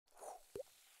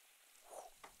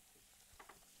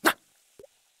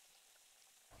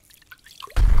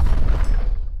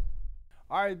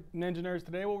All right, Ninja Nerds,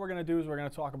 today what we're going to do is we're going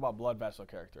to talk about blood vessel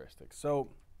characteristics. So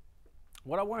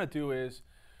what I want to do is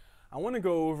I want to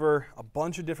go over a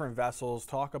bunch of different vessels,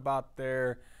 talk about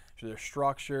their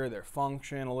structure, their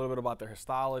function, a little bit about their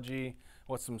histology,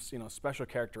 what's some special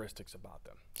characteristics about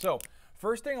them. So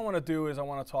first thing I want to do is I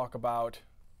want to talk about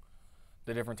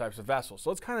the different types of vessels. So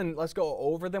let's go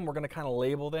over them. We're going to kind of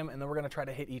label them, and then we're going to try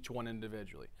to hit each one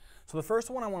individually. So the first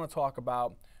one I want to talk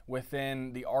about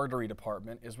within the artery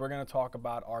department is we're going to talk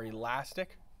about our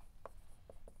elastic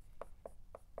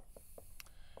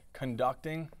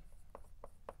conducting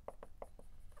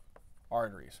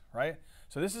arteries, right?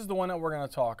 So this is the one that we're going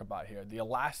to talk about here, the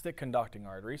elastic conducting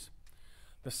arteries.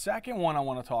 The second one I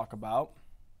want to talk about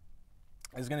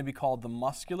is going to be called the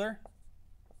muscular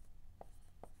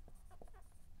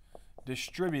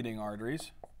distributing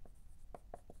arteries.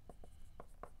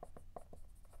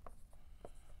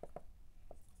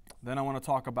 Then I want to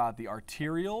talk about the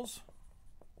arterioles.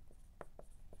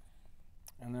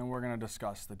 And then we're going to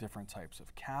discuss the different types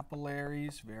of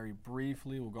capillaries very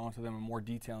briefly. We'll go into them in more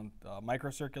detail in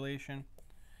microcirculation.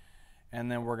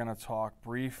 And then we're going to talk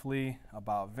briefly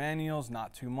about venules,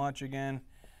 not too much again.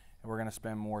 And we're going to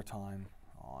spend more time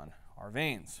on our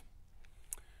veins.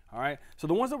 All right, so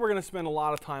the ones that we're going to spend a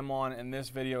lot of time on in this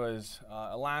video is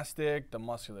elastic, the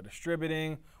muscular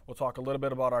distributing. We'll talk a little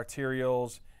bit about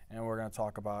arterioles, and we're going to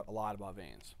talk a lot about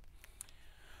veins.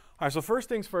 All right, so first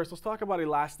things first, let's talk about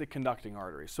elastic conducting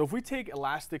arteries. So if we take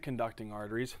elastic conducting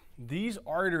arteries, these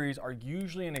arteries are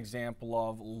usually an example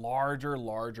of larger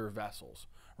vessels,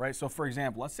 right? So for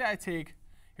example, let's say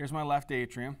here's my left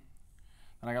atrium,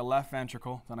 then I got left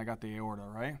ventricle, then I got the aorta,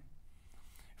 right?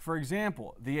 For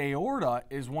example, the aorta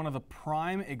is one of the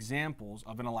prime examples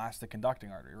of an elastic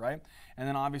conducting artery, right? And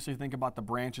then obviously think about the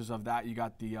branches of that. You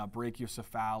got the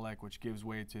brachiocephalic, which gives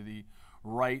way to the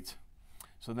right.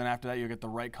 So then after that, you get the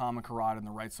right common carotid and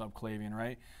the right subclavian,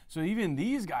 right? So even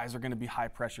these guys are going to be high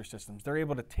pressure systems. They're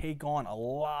able to take on a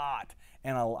lot,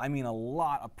 and I mean a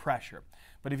lot of pressure.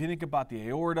 But if you think about the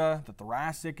aorta, the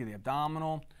thoracic, the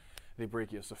abdominal, the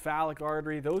brachiocephalic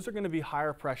artery, those are going to be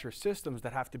higher pressure systems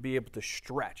that have to be able to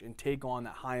stretch and take on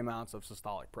that high amounts of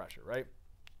systolic pressure, right?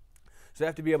 So they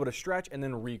have to be able to stretch and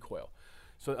then recoil.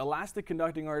 So elastic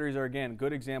conducting arteries are, again,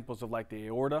 good examples of like the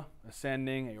aorta,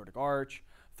 ascending, aortic arch,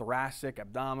 thoracic,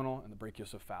 abdominal, and the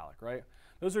brachiocephalic, right?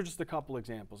 Those are just a couple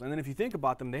examples. And then if you think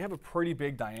about them, they have a pretty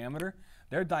big diameter.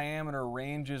 Their diameter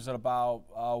ranges at about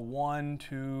 1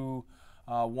 to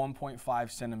 1.5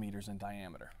 centimeters in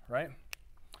diameter, right?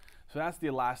 So that's the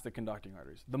elastic conducting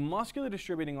arteries. The muscular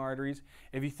distributing arteries,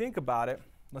 if you think about it,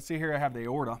 let's see here I have the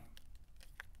aorta.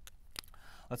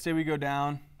 Let's say we go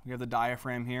down, we have the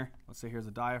diaphragm here. Let's say here's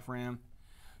the diaphragm.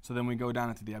 So then we go down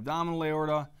into the abdominal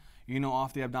aorta. You know,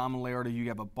 off the abdominal aorta, you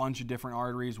have a bunch of different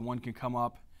arteries. One can come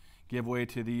up, give way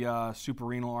to the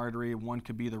suprarenal artery. One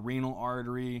could be the renal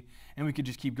artery. And we could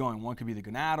just keep going. One could be the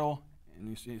gonadal,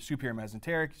 and superior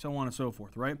mesenteric, so on and so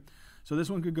forth, right? So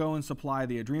this one could go and supply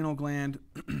the adrenal gland.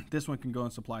 This one can go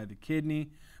and supply the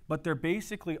kidney. But they're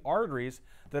basically arteries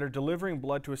that are delivering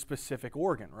blood to a specific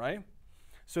organ, right?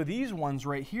 So these ones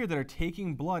right here that are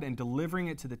taking blood and delivering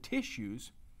it to the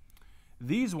tissues,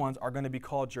 these ones are going to be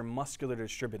called your muscular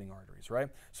distributing arteries, right?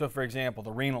 So for example,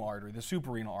 the renal artery, the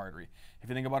suprarenal artery. If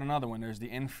you think about another one, there's the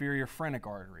inferior phrenic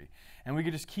artery. And we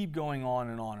could just keep going on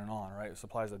and on and on, right? It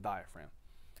supplies the diaphragm.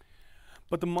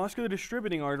 But the muscular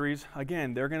distributing arteries,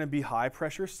 again, they're going to be high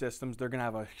pressure systems. They're going to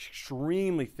have an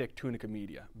extremely thick tunica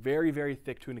media, very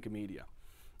thick tunica media.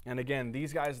 And again,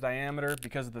 these guys' diameter,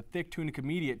 because of the thick tunica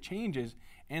media, it changes,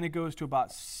 and it goes to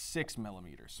about 6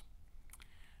 millimeters.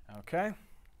 Okay?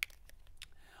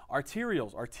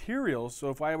 Arterioles,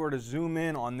 so if I were to zoom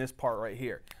in on this part right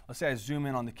here, let's say I zoom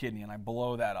in on the kidney and I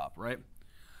blow that up, right?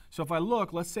 So if I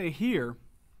look, let's say here,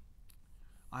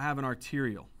 I have an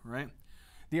arteriole, right?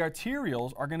 The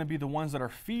arterioles are going to be the ones that are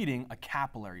feeding a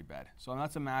capillary bed. So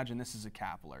let's imagine this is a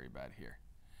capillary bed here.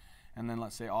 And then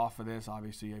let's say off of this,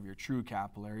 obviously you have your true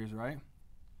capillaries, right?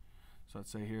 So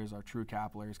let's say here's our true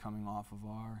capillaries coming off of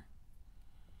our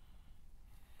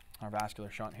vascular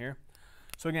shunt here.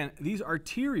 So again, these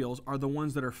arterioles are the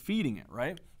ones that are feeding it,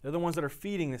 right? They're the ones that are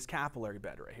feeding this capillary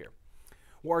bed right here.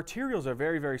 Well, arterioles are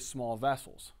very small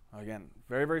vessels. Again,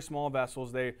 very small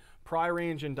vessels. They probably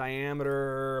range in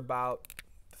diameter about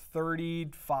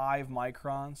 35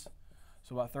 microns,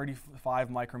 so about 35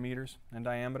 micrometers in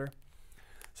diameter.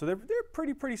 So they're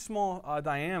pretty small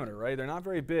diameter, right? They're not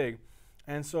very big.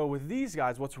 And so with these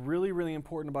guys, what's really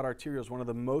important about arterioles, one of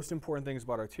the most important things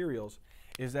about arterioles,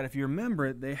 is that if you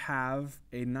remember, they have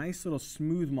a nice little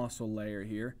smooth muscle layer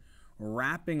here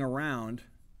wrapping around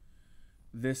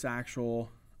this actual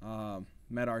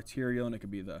meta-arterial, and it could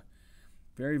be the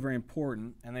very, very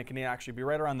important, and they can actually be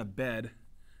right around the bed.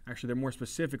 Actually, they're more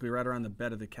specifically right around the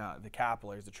bed of the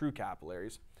capillaries, the true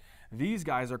capillaries. These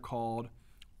guys are called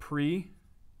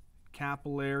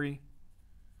pre-capillary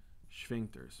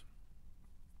sphincters.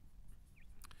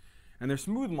 And they're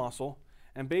smooth muscle,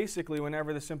 and basically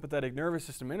whenever the sympathetic nervous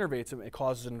system innervates them, it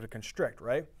causes them to constrict,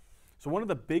 right? So one of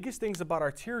the biggest things about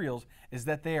arterioles is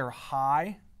that they are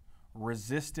high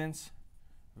resistance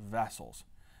vessels.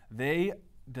 They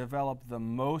develop the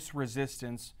most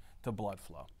resistance to blood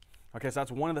flow. Okay, so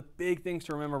that's one of the big things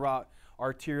to remember about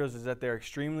arterioles, is that they're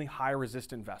extremely high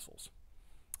resistant vessels.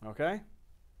 Okay?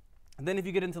 And then if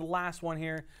you get into the last one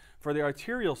here, for the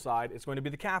arterial side, it's going to be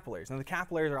the capillaries. Now the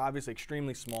capillaries are obviously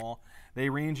extremely small. They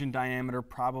range in diameter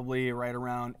probably right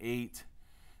around 8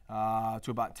 to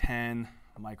about 10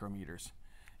 micrometers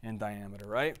in diameter,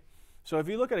 right? So if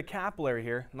you look at a capillary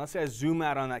here, and let's say I zoom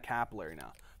out on that capillary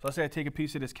now. So let's say I take a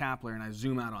piece of this capillary and I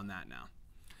zoom out on that now.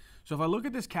 So if I look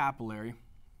at this capillary,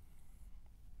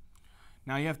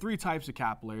 now you have 3 types of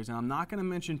capillaries, and I'm not going to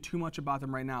mention too much about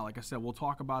them right now. Like I said, we'll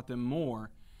talk about them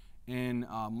more in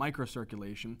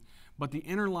microcirculation. But the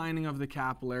inner lining of the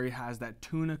capillary has that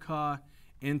tunica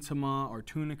intima or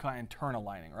tunica interna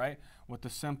lining, right? With the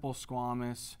simple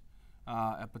squamous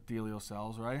epithelial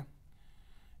cells, right?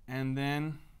 And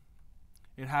then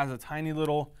it has a tiny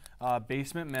little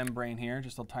basement membrane here,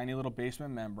 just a tiny little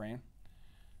basement membrane,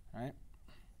 right?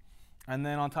 And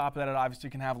then on top of that, it obviously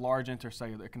can have large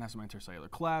intercellular, it can have some intercellular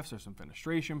clefts or some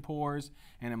fenestration pores,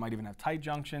 and it might even have tight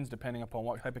junctions depending upon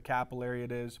what type of capillary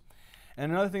it is.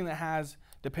 And another thing that has,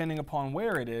 depending upon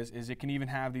where it is it can even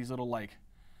have these little like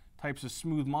types of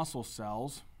smooth muscle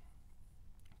cells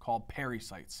called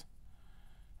pericytes.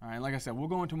 All right, like I said, we'll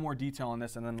go into more detail on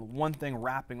this, and then one thing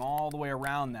wrapping all the way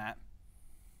around that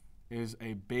is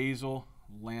a basal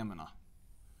lamina.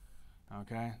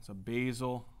 Okay, it's a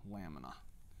basal lamina,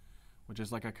 which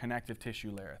is like a connective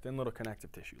tissue layer, a thin little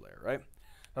connective tissue layer, right?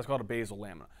 That's called a basal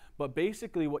lamina. But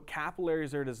basically what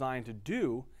capillaries are designed to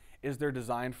do is they're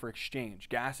designed for exchange,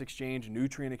 gas exchange,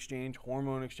 nutrient exchange,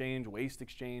 hormone exchange, waste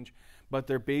exchange, but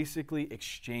they're basically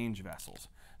exchange vessels.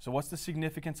 So what's the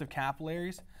significance of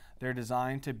capillaries? They're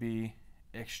designed to be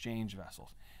exchange vessels.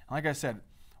 And like I said,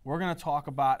 we're going to talk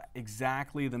about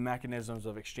exactly the mechanisms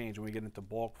of exchange when we get into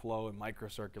bulk flow and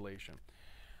microcirculation.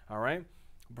 All right?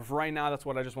 But for right now, that's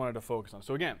what I just wanted to focus on.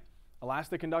 So again,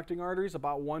 elastic conducting arteries,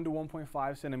 about 1 to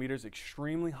 1.5 centimeters,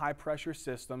 extremely high pressure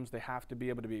systems. They have to be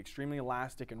able to be extremely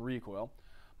elastic and recoil.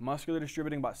 Muscular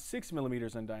distributing, about 6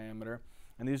 millimeters in diameter.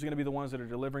 And these are going to be the ones that are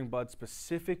delivering blood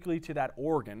specifically to that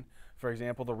organ. For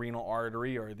example, the renal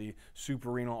artery or the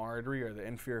suprarenal artery or the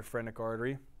inferior phrenic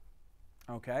artery.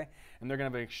 Okay? And they're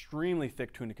going to have an extremely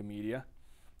thick tunica media.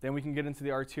 Then we can get into the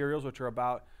arterioles, which are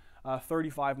about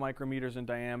 35 micrometers in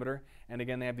diameter, and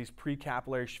again they have these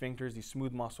precapillary sphincters, these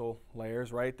smooth muscle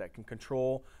layers, right, that can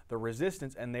control the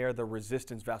resistance, and they are the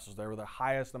resistance vessels. They're where the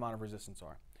highest amount of resistance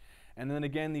are. And then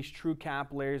again, these true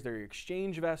capillaries, they're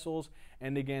exchange vessels,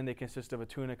 and again they consist of a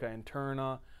tunica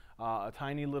interna, a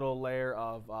tiny little layer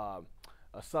of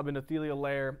a subendothelial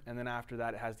layer, and then after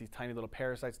that it has these tiny little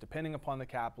pericytes depending upon the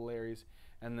capillaries,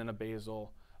 and then a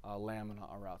basal lamina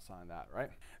are outside that,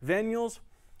 right? Venules.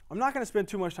 I'm not going to spend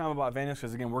too much time about venules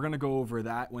because, again, we're going to go over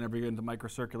that whenever you get into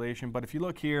microcirculation. But if you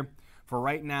look here, for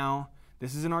right now,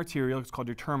 this is an arteriole. It's called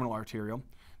your terminal arteriole.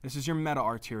 This is your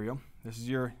meta-arteriole. This is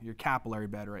your capillary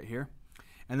bed right here.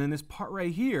 And then this part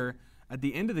right here, at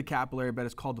the end of the capillary bed,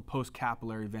 is called the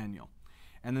post-capillary venule.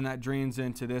 And then that drains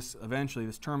into this, eventually,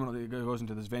 this terminal, it goes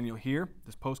into this venule here,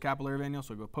 this post-capillary venule.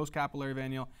 So we go post-capillary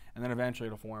venule, and then eventually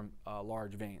it'll form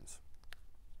large veins.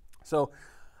 So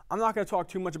I'm not going to talk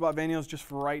too much about venules just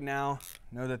for right now.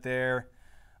 Know that they're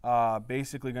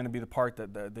basically going to be the part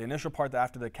that the initial part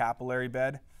after the capillary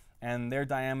bed, and their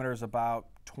diameter is about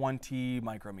 20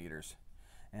 micrometers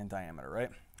in diameter, right?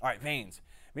 All right, veins.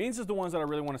 Veins is the ones that I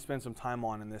really want to spend some time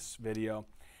on in this video.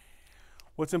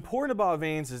 What's important about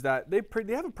veins is that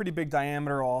they have a pretty big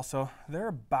diameter also. They're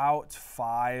about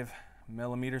 5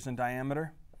 millimeters in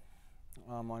diameter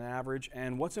on average.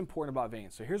 And what's important about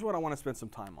veins? So here's what I want to spend some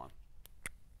time on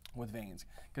with veins,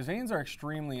 because veins are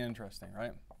extremely interesting,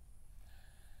 right?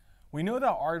 We know that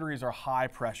arteries are high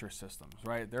pressure systems,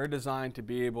 right? They're designed to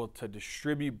be able to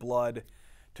distribute blood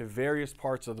to various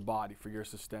parts of the body for your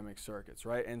systemic circuits,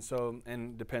 right?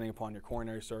 And depending upon your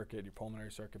coronary circuit, your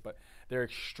pulmonary circuit, but they're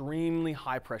extremely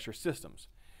high pressure systems.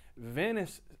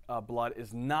 Venous blood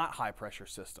is not high pressure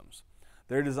systems.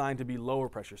 They're designed to be lower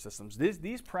pressure systems.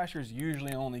 These pressures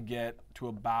usually only get to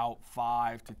about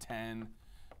 5 to 10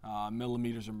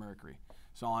 millimeters of mercury,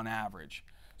 so on average.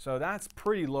 So that's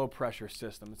pretty low pressure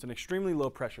system. It's an extremely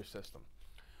low pressure system.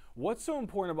 What's so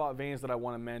important about veins that I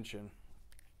want to mention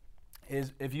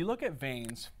is if you look at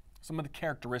veins, some of the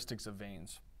characteristics of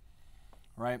veins,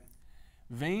 right?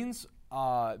 Veins,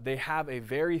 they have a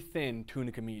very thin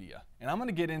tunica media. And I'm going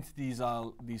to get into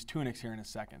these tunics here in a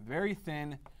second. Very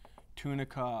thin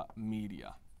tunica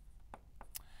media.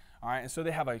 All right, and so they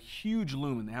have a huge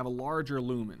lumen. They have a larger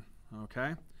lumen,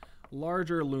 okay?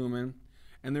 Larger lumen,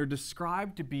 and they're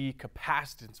described to be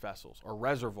capacitance vessels or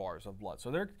reservoirs of blood.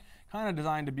 So they're kind of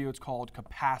designed to be what's called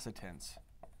capacitance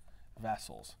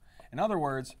vessels. In other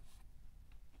words,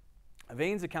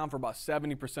 veins account for about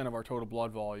 70% of our total blood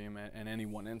volume at any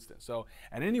one instant. So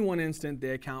at any one instant,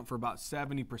 they account for about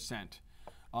 70%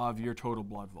 of your total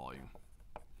blood volume.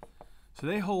 So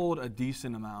they hold a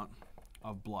decent amount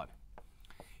of blood.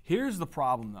 Here's the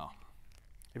problem though.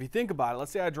 If you think about it,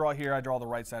 let's say I draw here, I draw the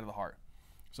right side of the heart.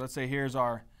 So let's say here's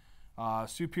our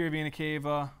superior vena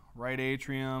cava, right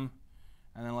atrium,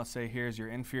 and then let's say here's your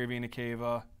inferior vena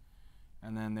cava,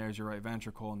 and then there's your right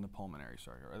ventricle and the pulmonary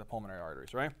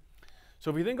arteries, right?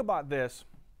 So if you think about this,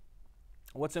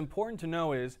 what's important to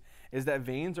know is that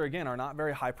veins are not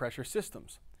very high pressure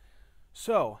systems.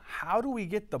 So how do we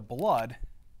get the blood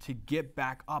to get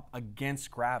back up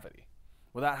against gravity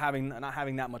without not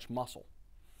having that much muscle?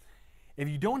 If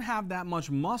you don't have that much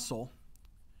muscle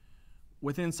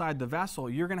inside the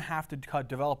vessel, you're going to have to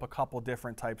develop a couple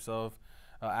different types of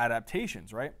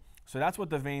adaptations, right? So that's what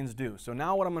the veins do. So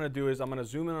now what I'm going to do is I'm going to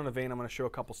zoom in on a vein. I'm going to show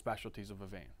a couple specialties of a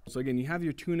vein. So again, you have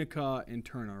your tunica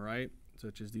interna, right?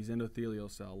 Such as these endothelial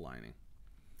cell lining.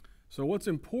 So what's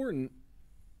important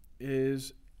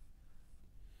is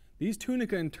these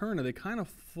tunica interna, they kind of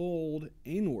fold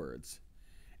inwards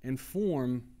and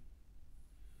form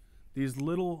these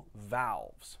little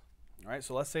valves. All right,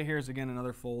 so let's say here's again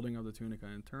another folding of the tunica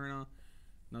interna,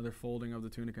 another folding of the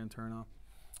tunica interna.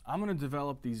 I'm going to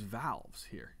develop these valves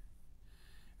here.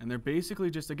 And they're basically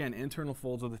just, again, internal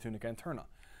folds of the tunica interna.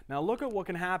 Now look at what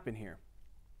can happen here.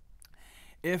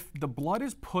 If the blood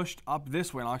is pushed up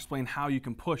this way, and I'll explain how you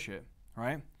can push it,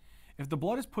 right? If the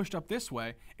blood is pushed up this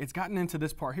way, it's gotten into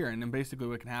this part here, and then basically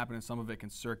what can happen is some of it can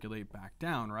circulate back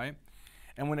down, right?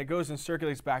 And when it goes and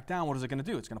circulates back down, what is it going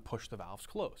to do? It's going to push the valves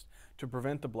closed to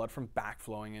prevent the blood from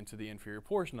backflowing into the inferior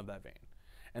portion of that vein.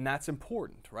 And that's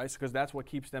important, right? Because that's what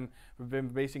keeps them from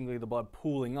basically the blood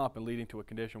pooling up and leading to a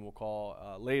condition we'll call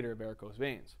later varicose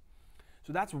veins.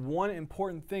 So that's one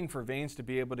important thing for veins to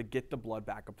be able to get the blood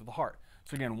back up to the heart.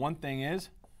 So again, one thing is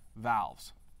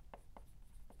valves.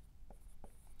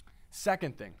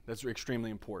 Second thing that's extremely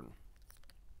important.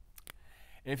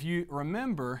 If you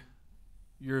remember,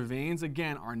 your veins,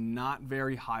 again, are not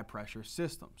very high pressure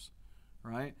systems,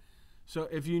 right? So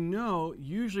if you know,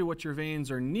 usually what your veins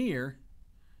are near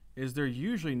is they're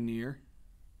usually near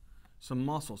some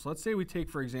muscles. So let's say we take,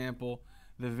 for example,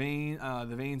 the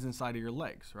veins inside of your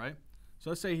legs, right?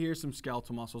 So let's say here's some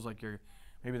skeletal muscles like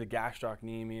maybe the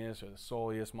gastrocnemius or the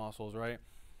soleus muscles, right?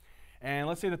 And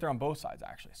let's say that they're on both sides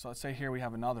actually. So let's say here we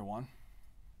have another one,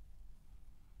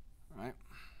 right?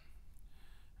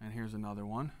 And here's another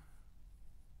one.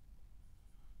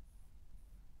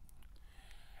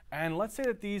 And let's say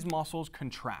that these muscles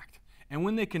contract. And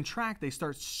when they contract, they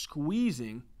start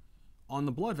squeezing on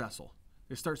the blood vessel.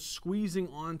 They start squeezing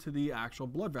onto the actual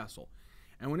blood vessel.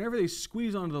 And whenever they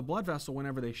squeeze onto the blood vessel,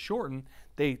 whenever they shorten,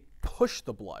 they push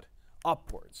the blood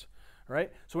upwards,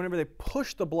 right? So whenever they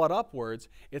push the blood upwards,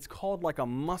 it's called like a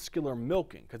muscular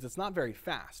milking because it's not very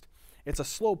fast. It's a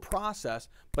slow process,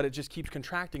 but it just keeps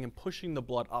contracting and pushing the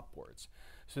blood upwards.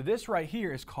 So this right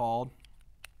here is called,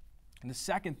 and the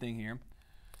second thing here,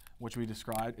 which we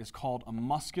described, is called a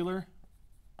muscular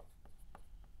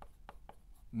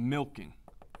milking.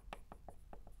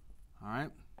 All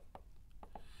right?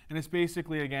 And it's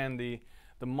basically, again, the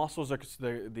muscles, are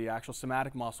the actual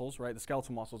somatic muscles, right? The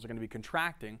skeletal muscles are going to be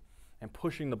contracting and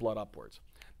pushing the blood upwards.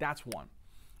 That's one.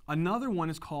 Another one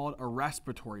is called a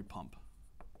respiratory pump.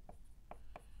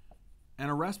 And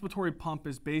a respiratory pump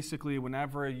is basically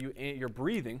whenever you're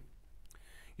breathing,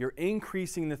 you're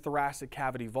increasing the thoracic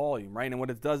cavity volume, right? And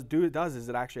what it does is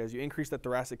it actually, as you increase that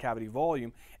thoracic cavity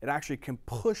volume, it actually can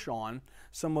push on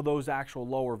some of those actual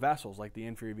lower vessels, like the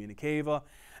inferior vena cava,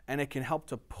 and it can help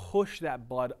to push that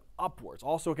blood upwards.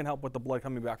 Also, it can help with the blood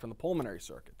coming back from the pulmonary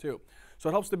circuit, too. So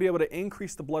it helps to be able to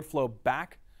increase the blood flow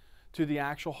back to the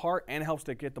actual heart, and it helps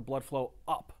to get the blood flow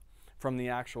up from the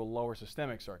actual lower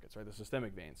systemic circuits, right? The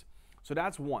systemic veins. So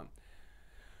that's one.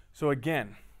 So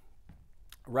again,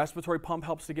 respiratory pump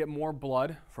helps to get more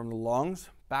blood from the lungs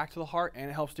back to the heart, and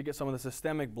it helps to get some of the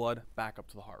systemic blood back up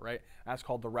to the heart, right? That's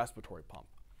called the respiratory pump.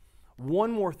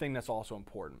 One more thing that's also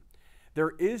important.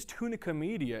 there is tunica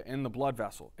media in the blood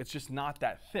vessel. It's just not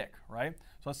that thick, right?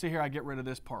 So let's say here I get rid of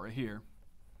this part right here.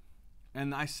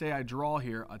 And I say I draw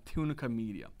here a tunica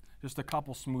media, just a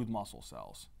couple smooth muscle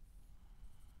cells.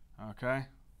 Okay?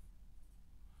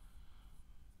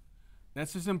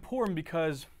 This is important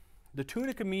because the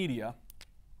tunica media,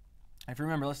 if you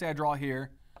remember, let's say I draw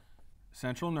here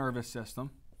central nervous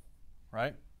system,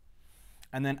 right?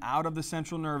 And then out of the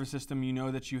central nervous system, you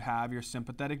know that you have your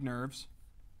sympathetic nerves,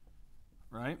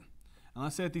 right? And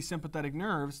let's say that these sympathetic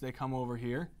nerves, they come over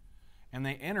here and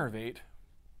they innervate,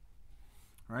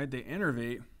 right? They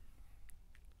innervate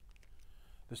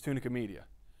this tunica media.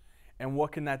 And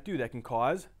what can that do? That can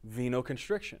cause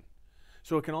venoconstriction.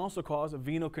 So it can also cause a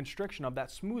venoconstriction of that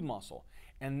smooth muscle.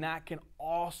 And that can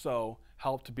also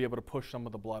help to be able to push some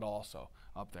of the blood also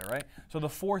up there, right? So the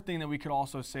fourth thing that we could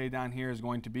also say down here is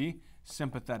going to be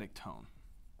sympathetic tone.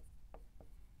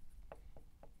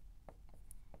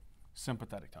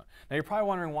 Sympathetic tone. Now you're probably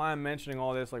wondering why I'm mentioning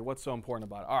all this, like what's so important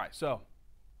about it. All right, so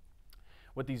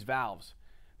with these valves,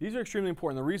 these are extremely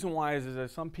important. The reason why is that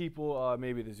some people,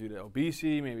 maybe it's due to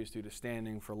obesity, maybe it's due to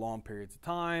standing for long periods of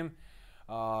time,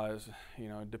 you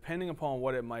know, depending upon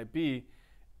what it might be,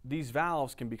 these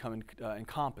valves can become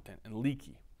incompetent and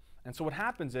leaky. And so what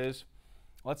happens is,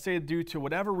 let's say due to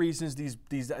whatever reasons these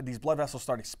blood vessels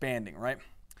start expanding, right?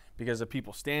 Because of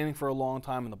people standing for a long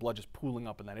time and the blood just pooling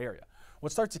up in that area.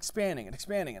 What starts expanding and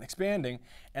expanding and expanding,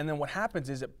 and then what happens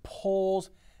is it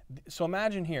pulls. So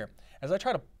imagine here, as I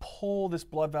try to pull this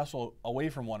blood vessel away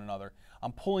from one another,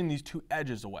 I'm pulling these two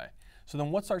edges away. So then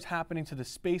what starts happening to the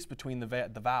space between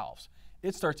the valves?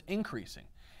 It starts increasing,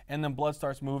 and then blood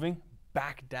starts moving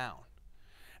back down.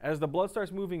 As the blood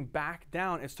starts moving back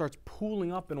down, it starts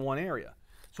pooling up in one area.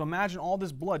 So imagine all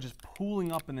this blood just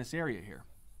pooling up in this area here.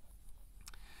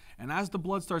 And as the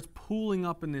blood starts pooling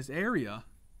up in this area,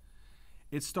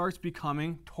 it starts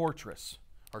becoming tortuous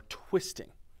or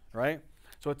twisting, right?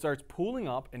 So it starts pooling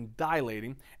up and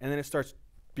dilating, and then it starts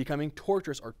becoming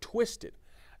tortuous or twisted.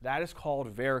 That is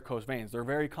called varicose veins. They're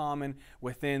very common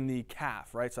within the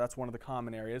calf, right? So that's one of the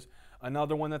common areas.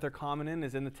 Another one that they're common in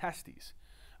is in the testes.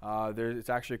 It's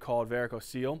actually called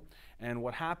varicocele. And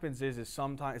what happens is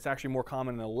sometimes it's actually more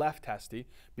common in the left testy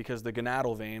because the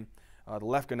gonadal vein, the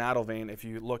left gonadal vein, if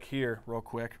you look here real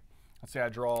quick, let's say I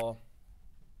draw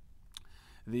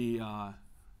the,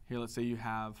 here let's say you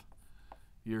have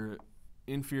your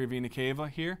inferior vena cava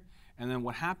here, and then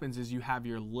what happens is you have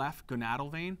your left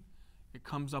gonadal vein. It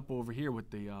comes up over here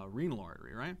with the renal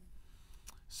artery, right?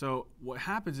 So what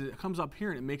happens is it comes up here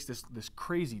and it makes this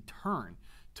crazy turn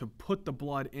to put the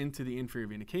blood into the inferior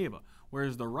vena cava,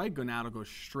 whereas the right gonadal goes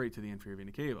straight to the inferior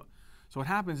vena cava. So what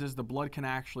happens is the blood can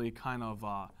actually kind of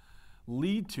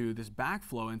lead to this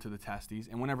backflow into the testes,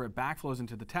 and whenever it backflows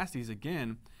into the testes,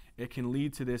 again, it can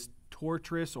lead to this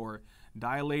tortuous or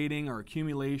dilating or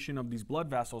accumulation of these blood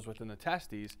vessels within the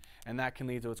testes, and that can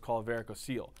lead to what's called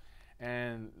varicocele.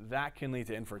 And that can lead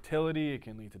to infertility, it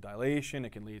can lead to dilation,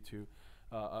 it can lead to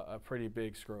a pretty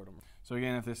big scrotum. So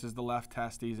again, if this is the left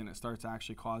testes and it starts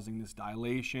actually causing this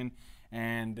dilation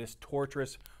and this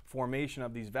tortuous formation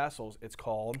of these vessels, it's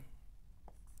called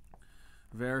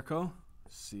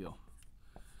varicocele.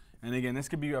 And again, this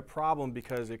could be a problem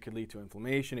because it could lead to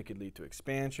inflammation, it could lead to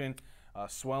expansion,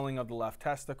 swelling of the left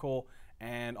testicle,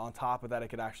 and on top of that, it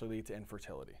could actually lead to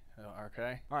infertility,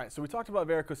 okay? All right, so we talked about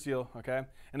varicocele, okay?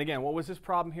 And again, what was this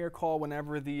problem here called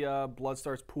whenever the blood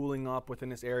starts pooling up within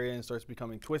this area and starts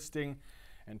becoming twisting,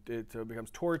 and it becomes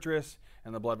tortuous,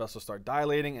 and the blood vessels start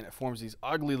dilating, and it forms these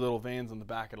ugly little veins on the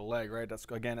back of the leg, right? That's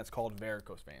called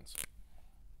varicose veins,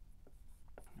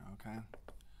 okay?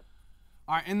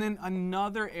 All right, and then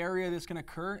another area that's going to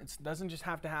occur, it doesn't just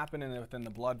have to happen within the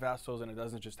blood vessels, and it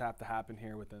doesn't just have to happen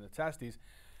here within the testes.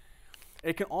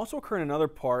 It can also occur in another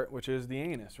part, which is the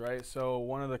anus, right? So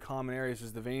one of the common areas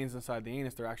is the veins inside the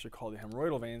anus. They're actually called the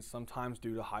hemorrhoidal veins, sometimes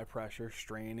due to high pressure,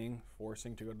 straining,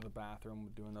 forcing to go to the bathroom,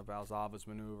 doing the Valsalva's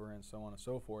maneuver, and so on and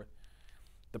so forth.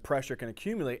 The pressure can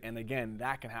accumulate, and again,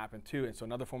 that can happen too. And so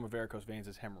another form of varicose veins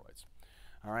is hemorrhoids.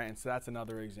 All right, and so that's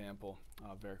another example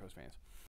of varicose veins.